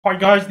Hi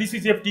guys, this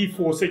is FD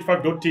for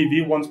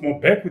Sage5.tv once more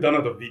back with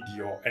another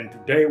video, and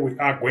today we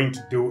are going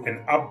to do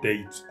an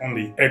update on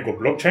the Ergo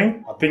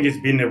blockchain. I think it's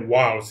been a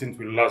while since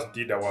we last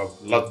did our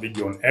last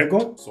video on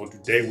Ergo, so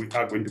today we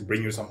are going to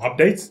bring you some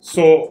updates.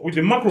 So with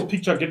the macro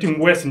picture getting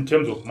worse in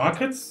terms of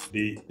markets,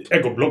 the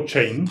Ergo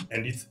blockchain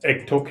and its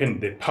ERG token,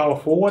 the power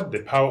forward,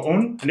 the power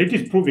on, and it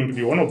is proving to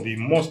be one of the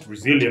most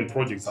resilient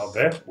projects out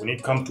there when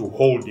it comes to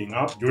holding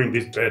up during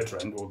this bear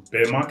trend or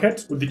bear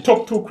market. With the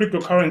top two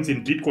cryptocurrencies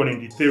in Bitcoin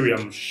and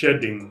Ethereum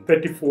shedding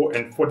 34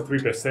 and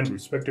 43%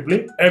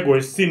 respectively, Ergo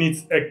has seen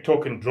its ERG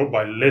token drop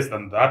by less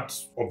than that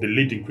of the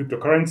leading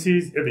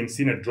cryptocurrencies, having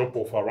seen a drop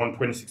of around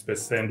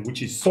 26%,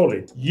 which is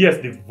solid. Yes,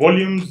 the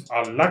volumes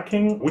are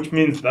lacking, which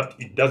means that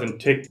it doesn't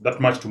take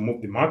that much to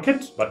move the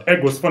market, but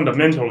Ergo's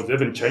fundamentals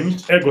haven't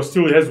changed. Ergo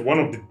still has one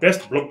of the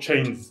best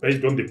blockchains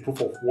based on the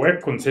proof of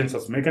work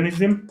consensus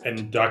mechanism,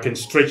 and I can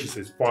stretch it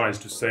as far as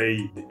to say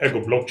the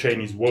Ergo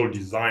blockchain is well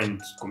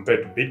designed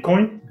compared to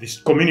Bitcoin. This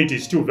community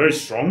is still very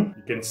strong.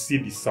 You can see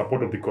the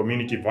support of the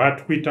community via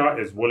Twitter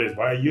as well as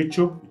via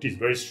YouTube. It is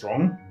very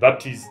strong.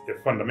 That is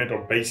a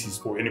fundamental basis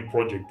for any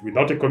project.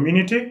 Without a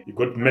community, you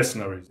got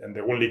mercenaries, and they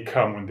only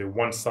come when they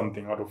want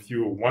something out of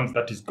you. Once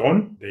that is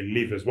gone, they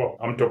leave as well.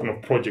 I'm talking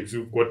of projects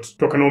who've got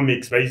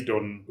tokenomics based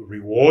on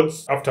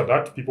rewards. After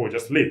that, people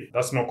just leave.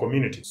 That's no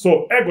community.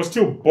 So Ergo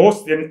still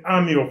boasts an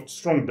army of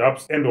strong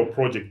Dapps and or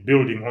project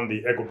building on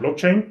the Ergo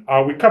blockchain.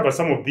 We covered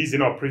some of these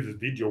in our previous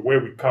video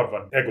where we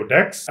covered Ergo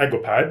DEX, Ergo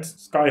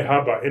Pads, Sky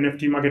Harbor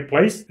NFT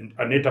marketplace, and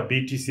Aneta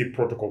BTC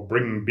protocol,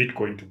 bringing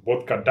Bitcoin to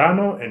both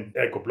Cardano and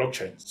Ergo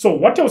blockchains. So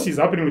what else is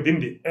happening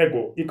within the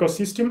Ergo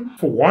ecosystem?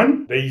 For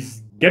one, there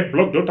is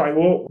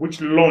GetBlock.io, which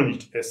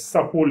launched a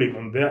subpooling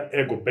on their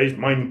Ergo-based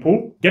mining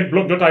pool.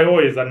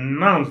 GetBlock.io has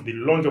announced the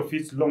launch of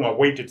its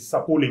long-awaited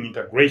subpooling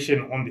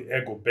integration on the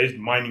Ergo-based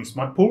mining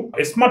smart pool.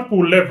 A smart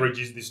pool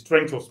leverages the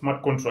strength of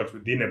smart contracts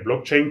within a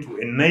blockchain to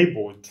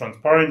enable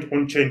transparent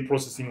on-chain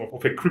processing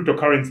of a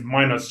cryptocurrency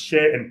miner's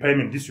share and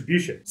payment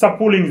distribution.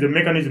 Subpooling is a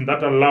mechanism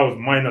that allows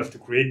miners to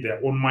create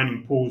their own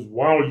mining pools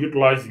while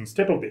utilizing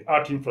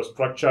state-of-the-art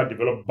infrastructure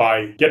developed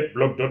by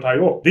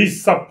GetBlock.io.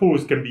 These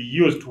subpools can be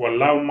used to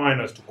allow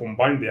miners to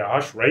combine their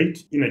hash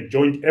rate in a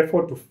joint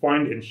effort to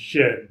find and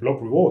share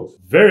block rewards.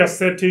 Various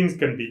settings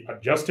can be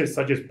adjusted,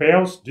 such as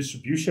payouts,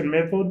 distribution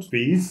methods,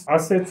 fees,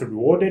 assets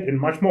rewarded, and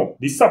much more.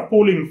 The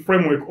subpooling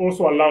framework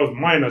also allows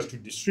miners to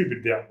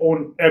distribute their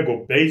own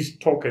Ergo-based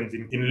tokens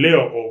in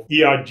layer of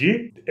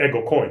ERG, the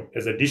Ergo coin,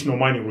 as additional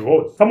mining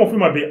rewards. Some of you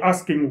might be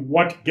asking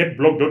what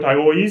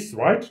GetBlock.io is,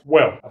 right?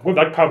 Well, I've got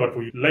that covered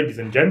for you, ladies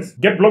and gents.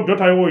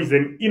 GetBlock.io is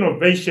an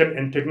innovation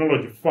and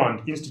technology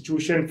fund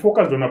institution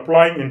focused on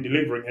applying and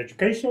delivering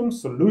education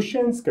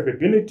solutions,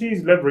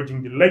 capabilities,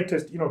 leveraging the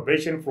latest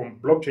innovation from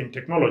blockchain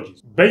technologies.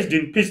 Based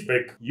in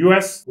Pittsburgh,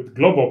 US, with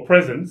global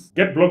presence,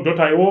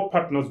 GetBlock.io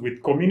partners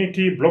with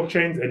community,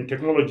 blockchains, and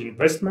technology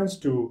investments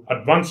to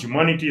advance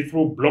humanity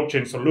through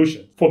blockchain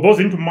solutions. For those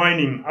into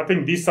mining, I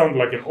think this sounds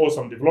like an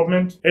awesome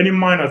development. Any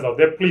miners out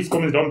there, please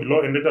comment down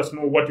below and let us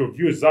know what your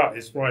views are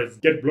as far as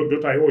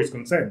GetBlock.io is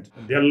concerned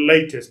and their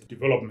latest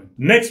development.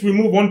 Next, we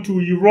move on to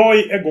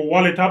Yoroi Ergo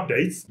wallet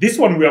updates. This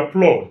one we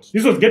applaud.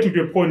 This was getting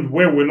to a point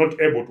where we're not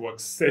able to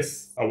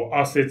access our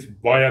assets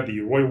via the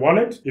Yoroi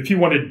wallet. If you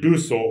want to do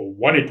so,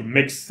 wanted to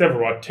make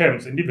several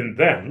attempts, and even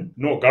then,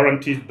 no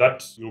guarantees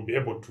that you'll be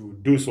able to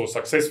do so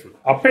successfully.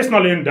 I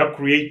personally ended up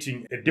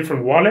creating a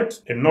different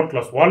wallet, a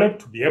Nautilus wallet,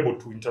 to be able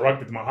to interact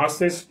with my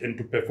assets and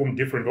to perform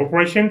different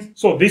operations.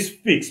 So this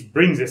fix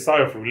brings a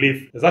sigh of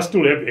relief, as I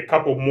still have a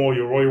couple more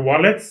Yoroi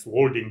wallets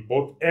holding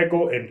both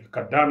Ergo and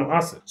Cardano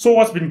assets. So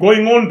what's been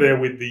going on there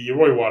with the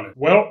Yoroi wallet?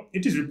 Well,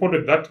 it is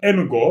reported that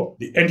Ergo,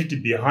 the entity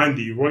behind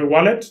the Yoroi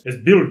wallet, has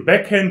built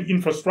backend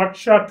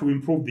infrastructure to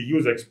improve the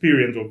user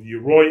experience of the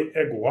Yoroi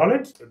Ergo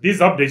wallet. These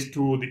updates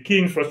to the key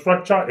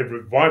infrastructure have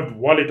revived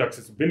wallet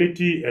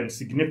accessibility and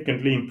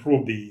significantly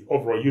improved the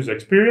overall user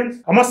experience.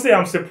 I must say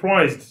I'm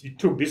surprised it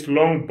took this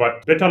long,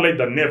 but better late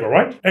than never,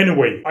 right?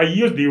 Anyway, I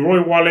used the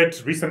Yoroi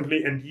wallet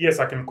recently, and yes,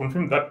 I can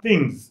confirm that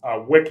things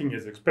are working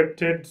as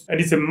expected, and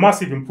it's a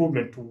massive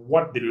improvement to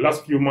what the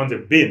last few months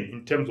have been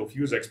in terms of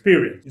user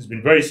experience. It's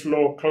been very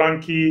slow,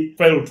 clunky,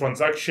 failed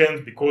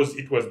transactions because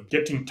it was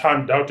getting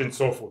timed out and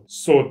so forth.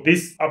 So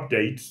this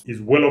update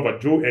is well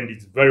overdue and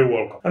it's very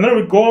welcome. And then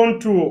we go on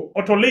to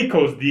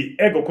Autolicos, the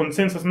Ergo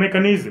consensus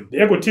mechanism.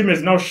 The Ergo team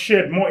has now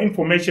shared more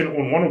information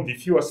on one of the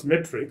few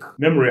asymmetric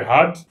memory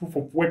hard proof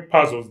of work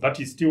puzzles that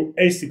is still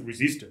ASIC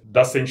resistant,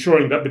 thus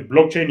ensuring that the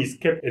blockchain is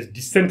kept as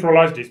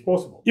decentralized as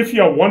possible. If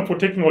you are one for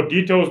technical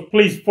details,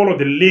 please follow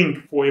the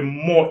link for a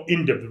more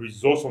in-depth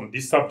resource on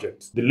this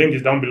subject. The link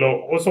is down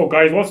below. Also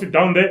guys, once you're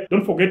down there,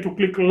 don't forget to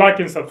click like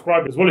and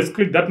subscribe, as well as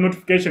click that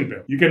notification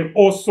bell. You can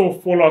also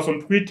follow us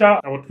on Twitter.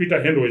 Our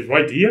Twitter handle is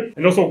right here.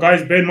 And also,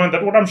 guys, bear in mind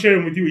that what I'm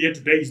sharing with you here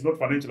today is not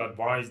financial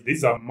advice.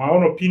 These are my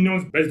own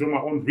opinions based on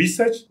my own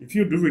research. If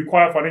you do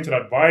require financial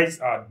advice,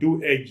 I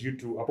do urge you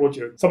to approach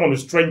someone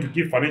who's trying to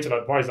give financial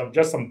advice. I'm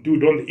just some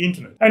dude on the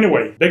internet.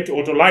 Anyway, back to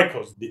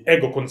Autolycos, the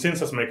Ergo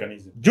consensus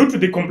mechanism. Due to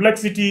the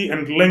complexity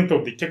and length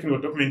of the technical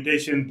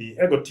documentation, the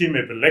Ergo team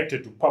have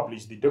elected to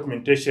publish the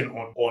documentation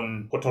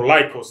on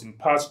Autolycos in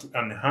parts to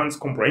enhance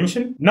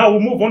comprehension. Now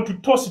we'll move on to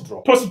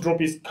TossiDrop.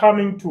 TossiDrop is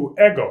coming to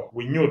Ergo.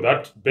 We knew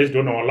that based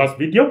on our last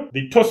video.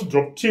 The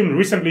TossiDrop team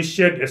recently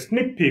shared a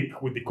sneak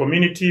peek with the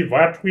community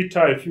via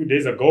Twitter a few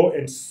days ago,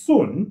 and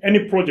soon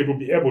any project will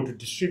be able to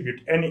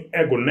distribute any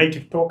Ergo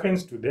native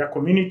tokens to their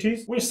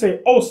communities. We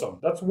say awesome,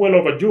 that's well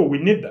overdue, we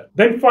need that.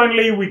 Then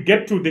finally we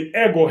get to the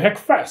Ergo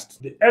Hackfest.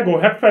 The Ergo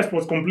Hackfest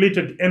was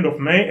completed at the end of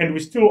May, and we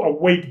still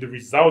await the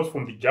results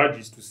from the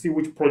judges to see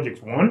which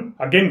projects won.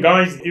 Again,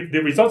 guys, if the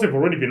results have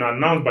already been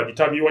announced by the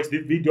time you watch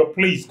this video,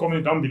 please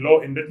comment down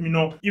below and let me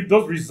know if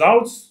those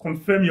results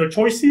confirm your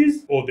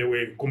choices or they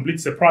were complete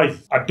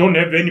surprises. I don't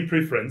have any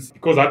preference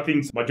because I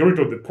think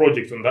majority of the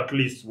projects on that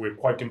list were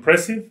quite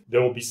impressive.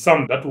 There will be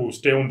some that will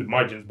stay on the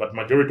margins, but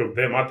majority of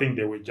them I think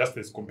they were just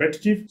as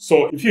competitive.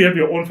 So if you have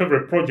your own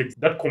favorite projects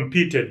that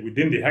competed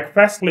within the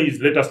Hackfest,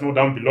 please let us know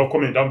down below,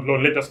 comment down below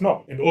and let us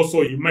know. And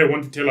also you may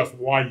want to tell us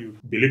why you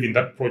believe in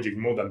that project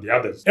more than the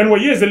others. Anyway,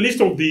 here's a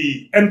list of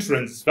the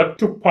entrants that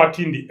took part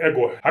in the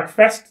Ergo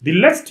Hackfest. The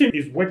Lex team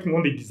is working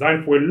on the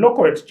design for a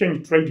local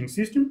exchange trading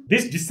system.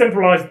 This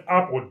decentralized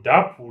app or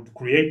Dapps would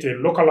create a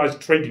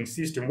localized trading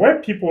system where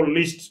people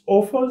list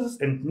offers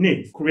and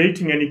needs,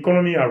 creating an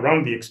economy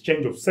around the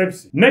exchange of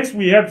services. Next,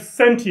 we have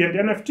Sentient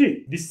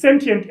NFT. The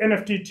Sentient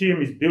NFT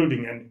team is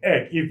building an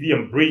egg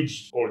EVM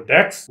bridge or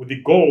DEX with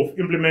the goal of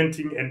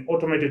implementing an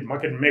automated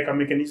market maker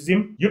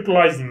mechanism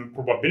utilizing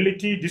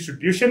probability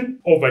distribution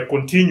over a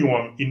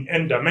continuum in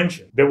n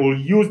dimension. They will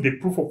use the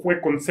proof of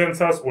work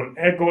consensus on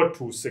Ergo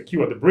to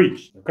secure the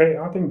bridge. Okay,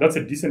 I think that's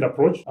a decent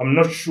approach. I'm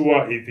not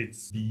sure if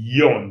it's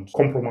beyond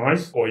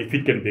compromise or if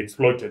it can be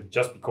exploited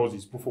just because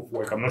it's proof of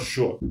work. I'm not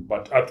sure,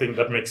 but I think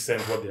that makes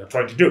sense what they are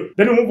trying to do.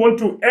 Then we move on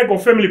to Ergo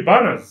Family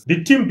Banners.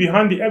 The team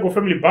behind the Ergo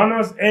Family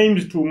Banners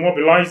aims to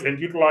mobilize and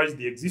utilize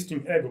the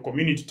existing Ergo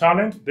community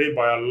talent,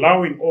 thereby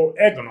allowing all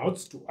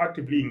Ergonauts to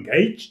actively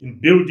engage in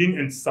building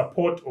and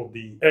support of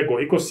the Ergo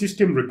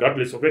ecosystem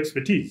regardless of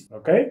expertise.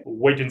 Okay, we'll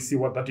wait and see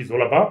what that is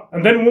all about.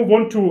 And then move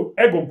on to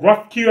Ergo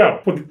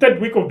GraphQL. For the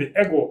third week of the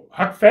Ergo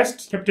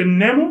Hackfest, Captain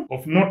Nemo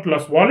of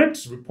Nautilus Wallet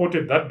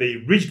reported that they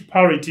reached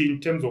parity in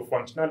terms of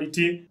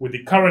functionality with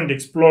the current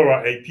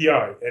Explorer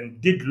API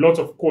and did lots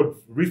of code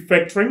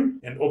refactoring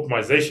and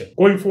optimization.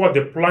 Going forward,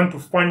 they plan to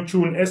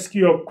fine-tune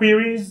SQL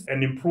queries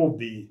and improve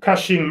the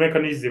caching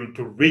mechanism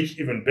to reach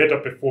even better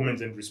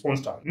performance and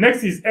response time.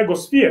 Next is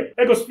Ergosphere.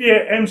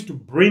 Ergosphere aims to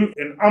bring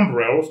an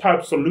Umbrel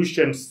type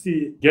solution,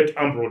 see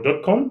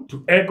getumbrel.com,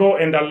 to Ergo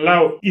and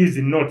allow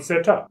easy node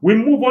setup. We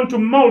move on to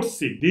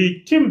Multisig. The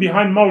team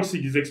behind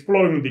Multisig is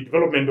exploring the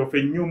development of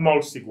a new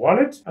Multisig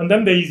wallet. And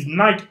then there is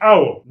Night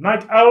Owl.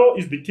 Night Owl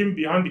is the team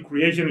behind the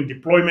creation and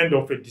deployment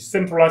of a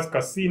decentralized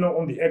casino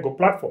on the Ergo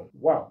platform.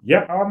 Wow.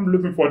 Yeah, I'm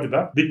looking forward to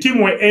that. The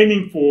team were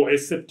aiming for a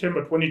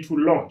September 22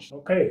 launch.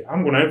 Okay,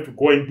 I'm gonna have to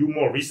go and do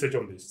more research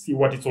on this, see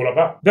what it's all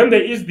about. Then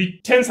there is the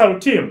Tensile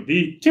team.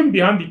 The team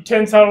behind the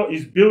Tensile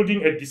is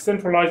building a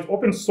decentralized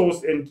open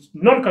source and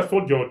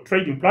non-custodial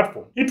trading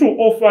platform. It will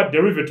offer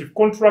derivative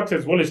contracts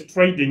as well as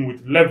trading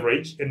with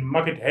leverage and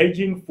market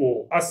hedging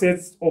for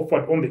assets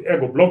offered on the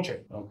Ergo blockchain.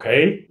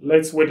 Okay,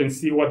 let's wait and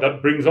see what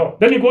that brings on.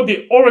 Then you got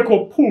the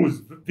Oracle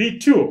Pools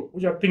V2,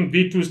 which I think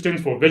V2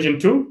 stands for version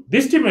 2.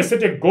 This team has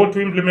set a goal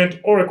to implement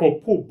Oracle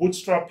Pool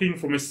bootstrapping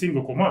from a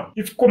single command.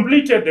 If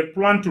completed, they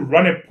plan to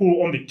run a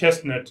pool on the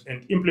testnet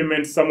and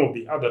implement some of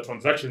the other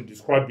transactions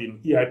described in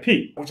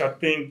EIP, which I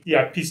think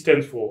EIP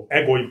stands for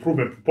Ergo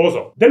Improvement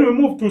Proposal. Then we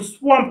move to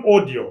Swamp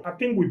Audio. I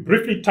think we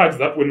briefly touched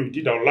that when we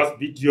did our last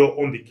video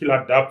on the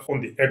killer Dapps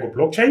on the Ergo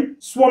blockchain.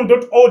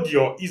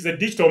 Swamp.audio is a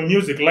digital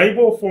music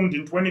label formed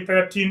in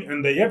 2013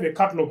 and they have a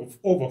catalog of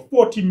over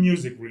 40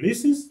 music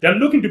releases. They're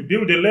looking to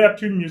build a layer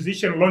 2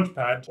 musician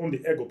launchpad on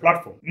the Ergo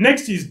platform.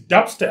 Next is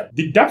Dapps.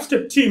 The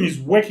Dapps team is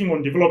working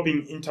on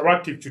developing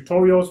interactive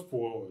tutorials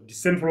for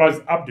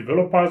decentralized app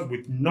developers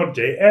with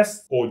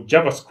Node.js or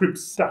JavaScript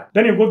stack.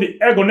 Then you got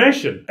the Ergo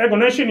Nation. Ergo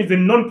Nation is a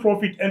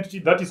non-profit entity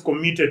that is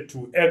committed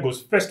to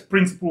Ergo's first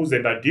principles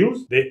and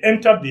ideals. They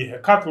entered the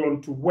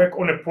hackathon to work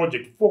on a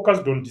project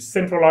focused on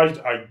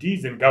decentralized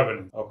ideas and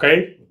governance.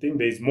 Okay, I think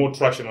there is more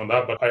traction on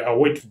that, but I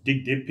wait to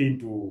dig deep in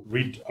to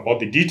read about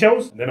the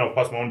details and then I'll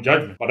pass my own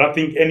judgment. But I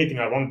think anything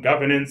around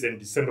governance and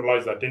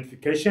decentralized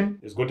identification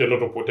has got a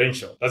lot of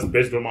potential. That's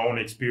based on my own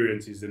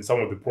experiences and some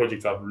of the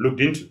projects I've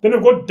looked into. Then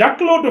we've got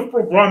Dark Load of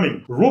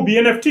Programming, Ruby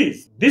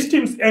NFTs. This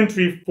team's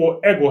entry for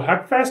Ergo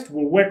Hackfest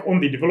will work on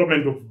the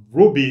development of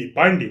Ruby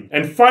binding.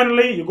 And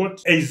finally, you got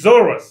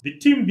Azorus. The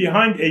team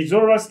behind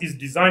Azorus is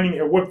designing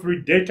a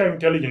Web3 data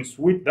intelligence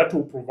suite that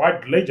will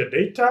provide ledger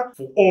data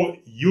for all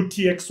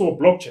UTXO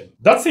blockchains blockchain.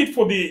 That's it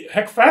for the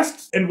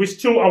Hackfest, and we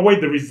still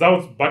await the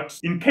results. But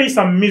in case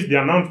I missed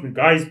the announcement,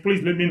 guys,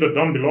 please let me know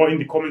down below in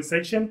the comment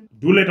section.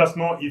 Do let us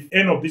know if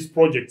any of these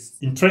projects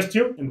interest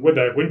you and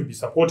whether you're going to be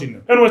supporting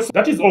them. Anyways,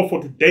 that is all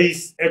for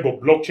today's Ergo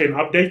blockchain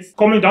updates.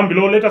 Comment down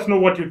below, let us know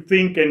what you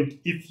think, and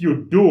if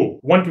you do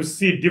want to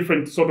see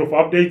different sort of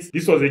updates.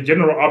 This was a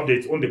general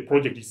update on the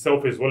project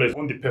itself as well as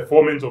on the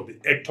performance of the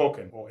egg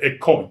token or egg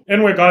coin.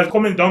 Anyway, guys,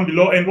 comment down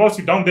below, and whilst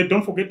you're down there,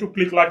 don't forget to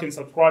click like and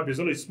subscribe as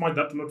well as smash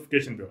that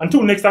notification bell.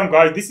 Until next time,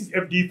 guys, this is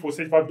FD for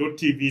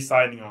Sage5.tv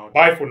signing out.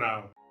 Bye for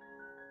now.